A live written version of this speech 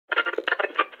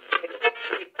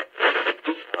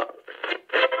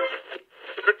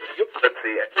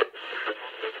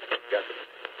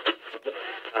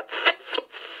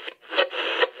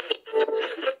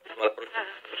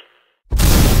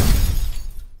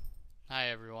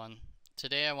everyone.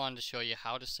 Today I wanted to show you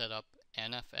how to set up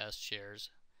NFS shares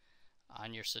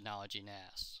on your Synology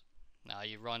NAS. Now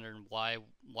you're wondering why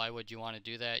would you want to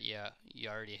do that? Yeah, you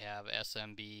already have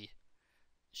SMB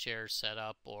shares set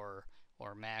up or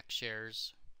Mac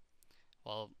shares.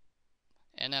 Well,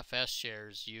 NFS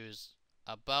shares use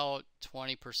about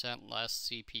 20% less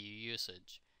CPU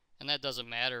usage. And that doesn't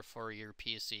matter for your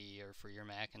PC or for your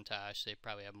Macintosh. They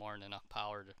probably have more than enough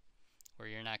power where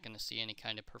you're not going to see any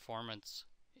kind of performance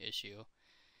issue.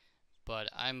 But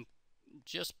I'm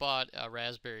just bought a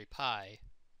Raspberry Pi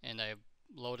and I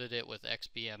loaded it with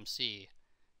Xbmc,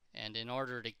 and in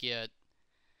order to get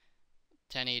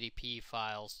 1080p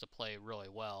files to play really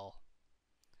well,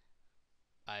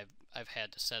 I've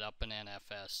had to set up an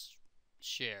NFS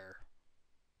share.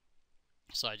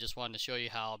 So I just wanted to show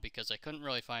you how, because I couldn't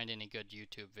really find any good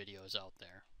YouTube videos out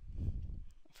there.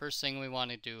 First thing we want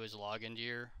to do is log into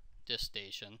your disk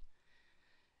station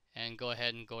and go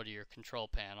ahead and go to your control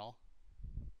panel.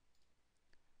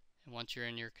 And once you're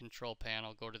in your control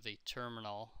panel, go to the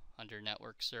terminal under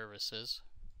network services,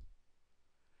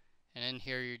 and in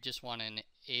here you just want to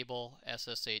enable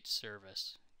SSH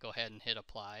service. Go ahead and hit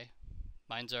apply.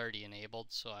 Mine's already enabled,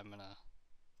 so I'm gonna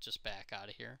just back out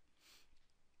of here.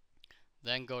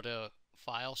 Then go to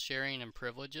file sharing and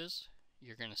privileges.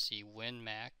 You're gonna see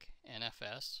WinMac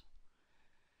NFS.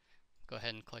 Go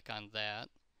ahead and click on that.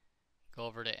 Go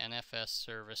over to NFS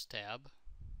service tab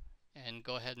and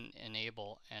go ahead and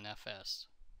enable NFS,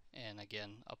 and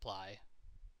again apply.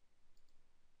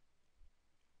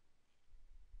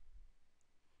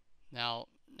 Now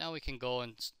we can go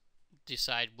and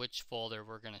decide which folder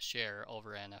we're going to share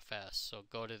over NFS. So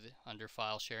go to under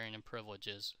file sharing and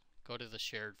privileges, go to the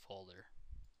shared folder,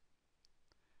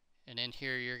 and in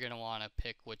here you're going to want to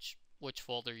pick which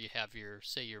folder you have your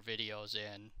videos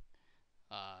in,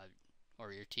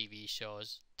 or your TV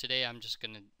shows. Today I'm just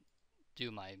going to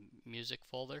do my music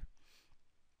folder.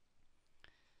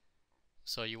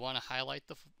 So you want to highlight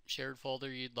the shared folder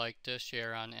you'd like to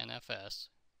share on NFS,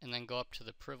 and then go up to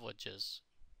the privileges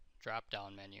drop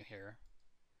down menu here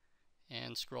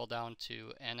and scroll down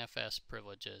to NFS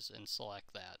privileges and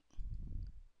select that.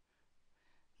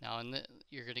 Now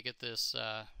you're going to get this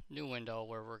new window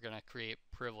where we're going to create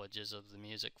privileges of the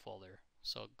music folder.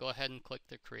 So go ahead and click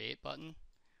the create button,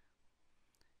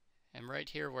 and right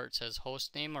here where it says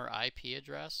host name or IP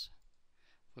address,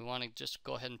 we want to just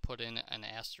go ahead and put in an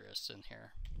asterisk in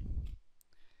here.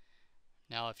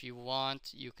 Now if you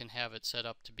want, you can have it set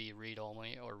up to be read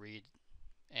only or read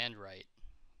and write.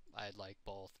 I'd like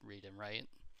both, read and write.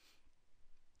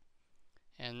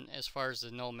 And as far as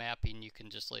the no mapping, you can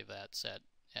just leave that set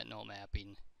at no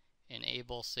mapping.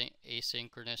 Enable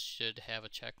asynchronous should have a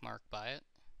check mark by it,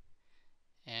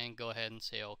 and go ahead and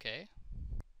say OK.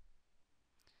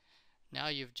 Now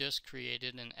you've just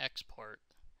created an export,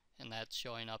 and that's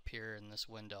showing up here in this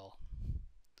window.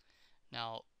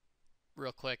 Now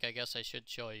real quick, I guess I should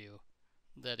show you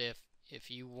that if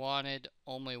you wanted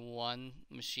only one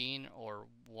machine or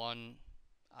one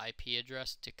IP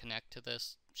address to connect to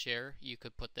this share, you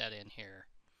could put that in here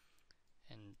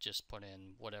and just put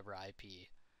in whatever IP.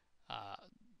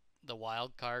 The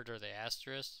wildcard or the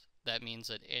asterisk, that means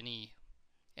that any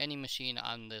machine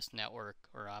on this network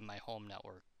or on my home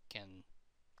network can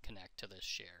connect to this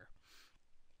share,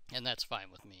 and that's fine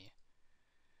with me.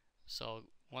 So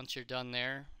once you're done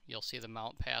there, you'll see the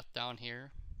mount path down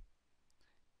here.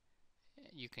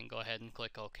 You can go ahead and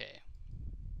click OK.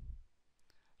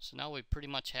 So now we pretty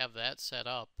much have that set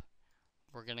up.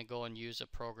 We're going to go and use a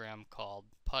program called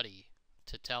PuTTY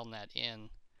to telnet in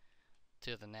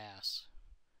to the NAS.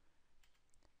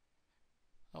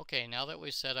 Okay, now that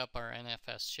we've set up our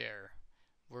NFS share,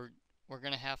 we're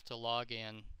going to have to log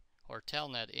in or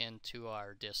telnet into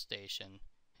our disk station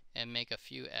and make a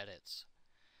few edits.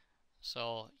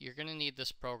 So you're going to need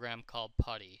this program called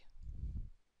PuTTY.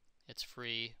 It's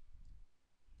free,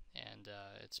 and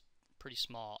it's a pretty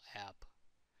small app.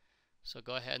 So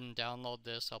go ahead and download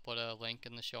this. I'll put a link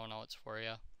in the show notes for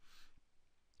you.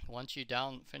 Once you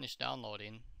finish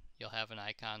downloading, you'll have an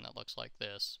icon that looks like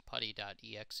this,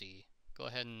 putty.exe. Go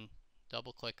ahead and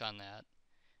double click on that,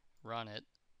 run it,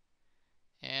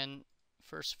 and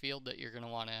first field that you're going to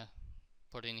want to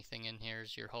put anything in here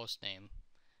is your host name,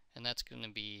 and that's going to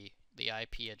be the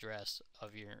IP address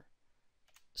of your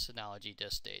Synology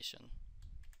disk station.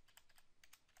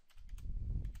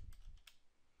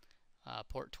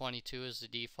 Port 22 is the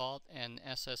default, and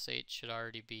SSH should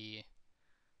already be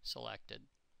selected.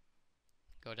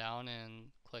 Go down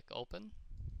and click open.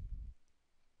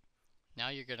 Now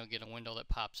you're going to get a window that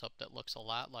pops up that looks a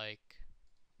lot like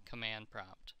command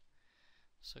prompt.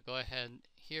 So go ahead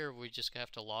here we just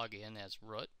have to log in as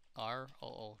root,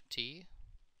 R-O-O-T,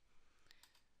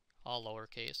 all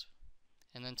lowercase,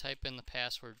 and then type in the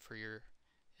password for your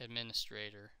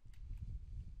administrator.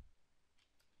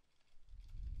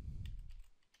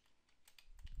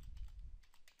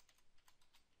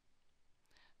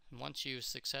 And once you've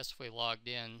successfully logged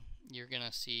in, you're going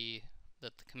to see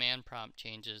that the command prompt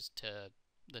changes to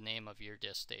the name of your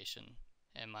disk station,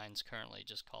 and mine's currently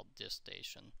just called disk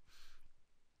station.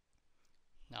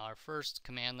 Now our first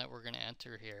command that we're going to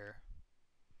enter here,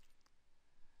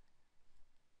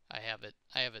 I have it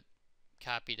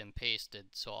copied and pasted,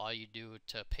 so all you do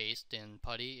to paste in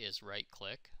PuTTY is right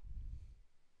click,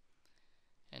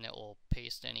 and it will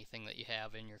paste anything that you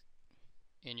have in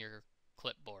your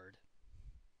clipboard.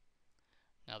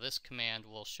 Now this command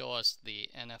will show us the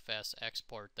NFS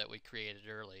export that we created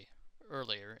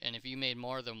earlier, and if you made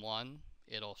more than one,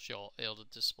 it'll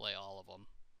display all of them.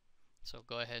 So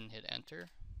go ahead and hit enter.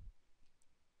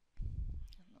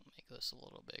 I'll make this a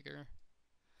little bigger.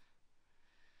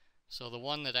 So the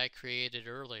one that I created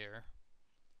earlier,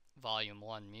 volume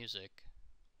 1 music,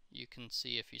 you can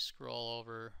see if you scroll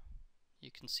over,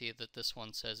 you can see that this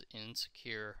one says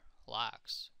insecure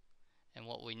locks. And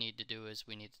what we need to do is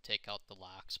we need to take out the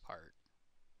locks part.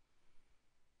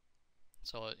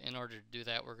 So in order to do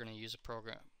that, we're going to use a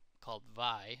program called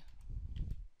vi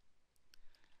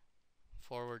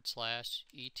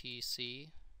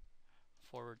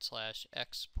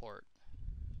 /etc/export,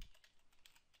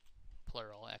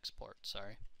 plural export,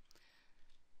 sorry.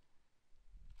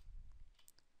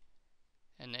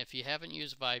 And if you haven't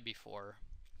used vi before,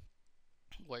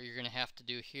 what you're going to have to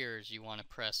do here is you want to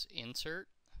press insert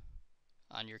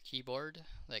on your keyboard,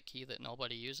 that key that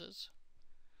nobody uses.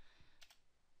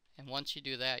 And once you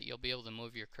do that, you'll be able to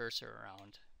move your cursor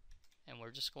around. And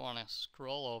we're just going to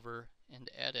scroll over and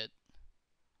edit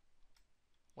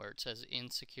where it says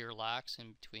insecure locks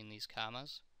in between these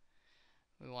commas.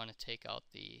 We want to take out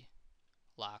the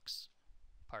locks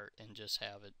part and just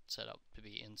have it set up to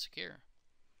be insecure.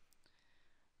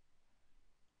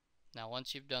 Now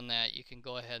once you've done that, you can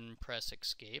go ahead and press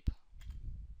escape.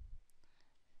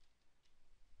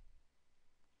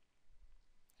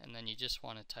 And then you just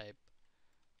want to type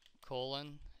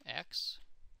 :X,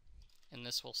 and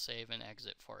this will save and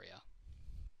exit for you.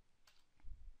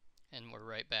 And we're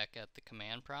right back at the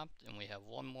command prompt, and we have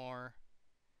one more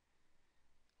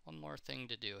thing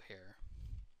to do here.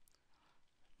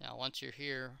 Now once you're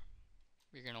here,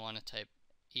 you're going to want to type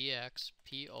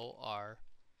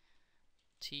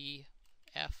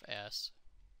EXPORTFS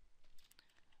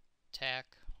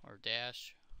TAC or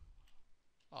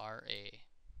 -RA.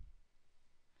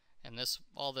 And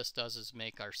all this does is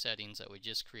make our settings that we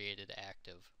just created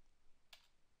active.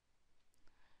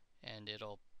 And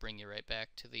it'll bring you right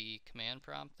back to the command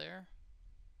prompt there.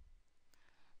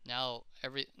 Now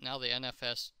the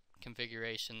NFS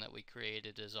configuration that we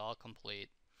created is all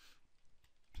complete.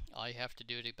 All you have to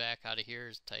do to back out of here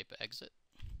is type exit,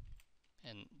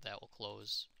 and that will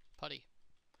close PuTTY.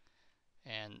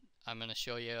 And I'm going to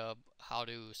show you how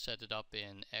to set it up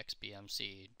in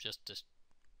Raspbmc just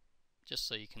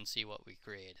so you can see what we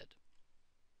created.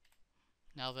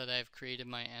 Now that I've created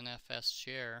my NFS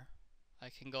share, I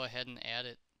can go ahead and add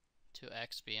it to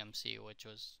Raspbmc, which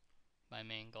was my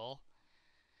main goal.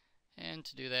 And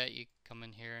to do that, you come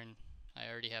in here, and I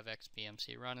already have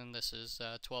Raspbmc running. This is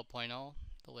 12.0,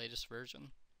 the latest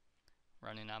version,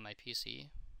 running on my PC.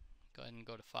 Go ahead and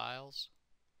go to Files,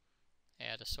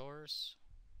 Add a Source,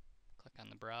 click on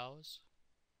the Browse,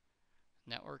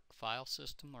 Network File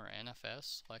System or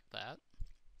NFS, select that.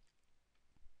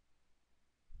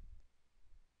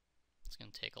 It's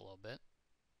going to take a little bit.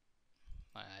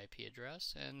 My IP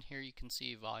address, and here you can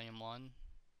see volume 1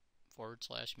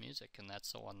 /music, and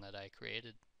that's the one that I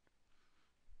created.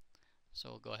 So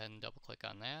we'll go ahead and double click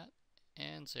on that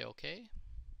and say OK.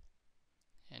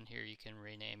 And here you can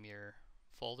rename your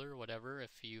folder, whatever,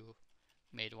 if you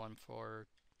made one for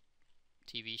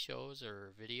TV shows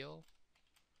or video.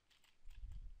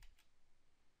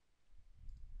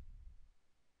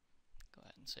 Go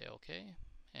ahead and say OK,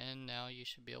 and now you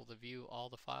should be able to view all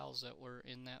the files that were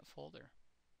in that folder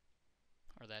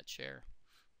or that share.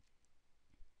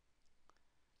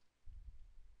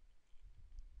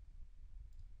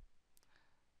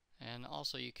 And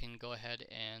also you can go ahead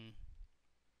and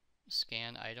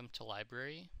scan item to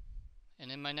library.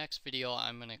 And in my next video,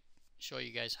 I'm going to show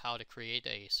you guys how to create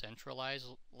a centralized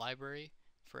library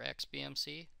for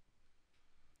Raspbmc.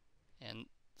 And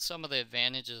some of the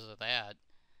advantages of that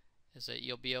is that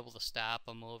you'll be able to stop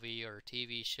a movie or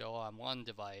TV show on one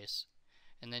device,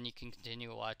 and then you can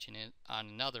continue watching it on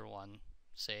another one,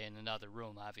 say in another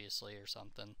room obviously or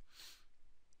something.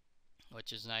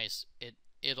 which is nice.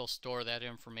 It'll store that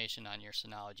information on your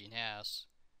Synology NAS.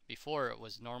 Before, it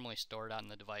was normally stored on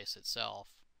the device itself.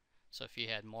 So if you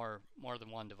had more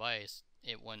than one device,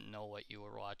 it wouldn't know what you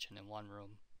were watching in one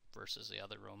room versus the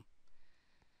other room.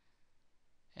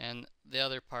 And the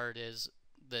other part is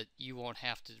that you won't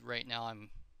have to. Right now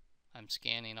I'm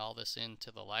scanning all this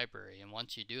into the library, and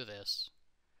once you do this,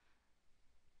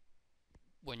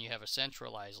 when you have a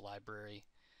centralized library,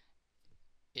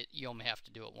 you only have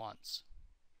to do it once.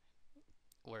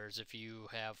 Whereas if you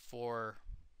have 4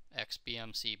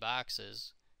 XBMC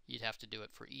boxes, you'd have to do it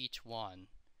for each one,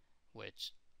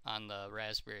 which on the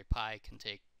Raspberry Pi can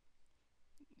take,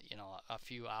 you know, a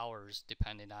few hours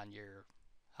depending on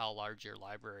how large your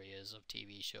library is of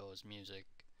TV shows, music,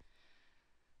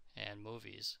 and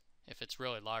movies. If it's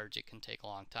really large, it can take a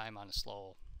long time on a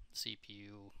slow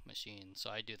CPU machine. So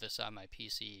I do this on my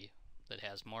PC that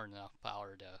has more than enough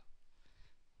power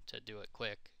to do it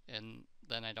quick, and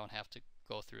then I don't have to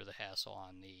go through the hassle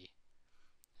on the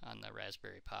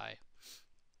Raspberry Pi.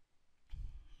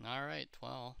 Alright,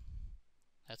 well,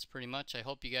 that's pretty much. I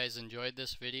hope you guys enjoyed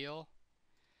this video.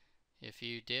 If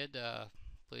you did,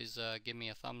 please give me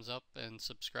a thumbs up and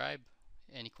subscribe.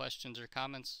 Any questions or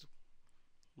comments,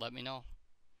 let me know.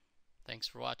 Thanks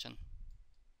for watching.